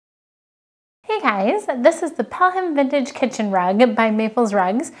guys, this is the Pelham Vintage Kitchen Rug by Maples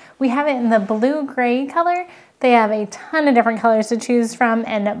Rugs. We have it in the blue-gray color. They have a ton of different colors to choose from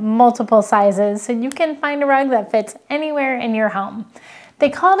and multiple sizes, so you can find a rug that fits anywhere in your home.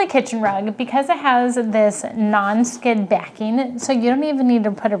 They call it a kitchen rug because it has this non-skid backing, so you don't even need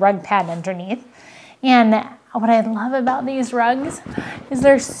to put a rug pad underneath. And what I love about these rugs is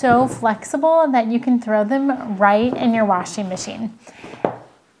they're so flexible that you can throw them right in your washing machine.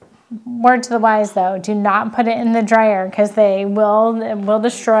 Word to the wise though, do not put it in the dryer because it will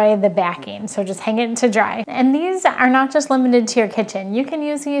destroy the backing. So just hang it to dry. And these are not just limited to your kitchen. You can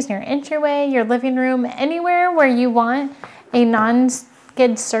use these in your entryway, your living room, anywhere where you want a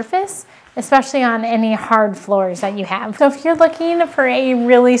non-skid surface, especially on any hard floors that you have. So if you're looking for a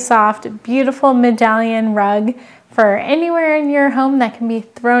really soft, beautiful medallion rug for anywhere in your home that can be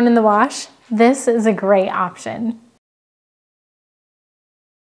thrown in the wash, this is a great option.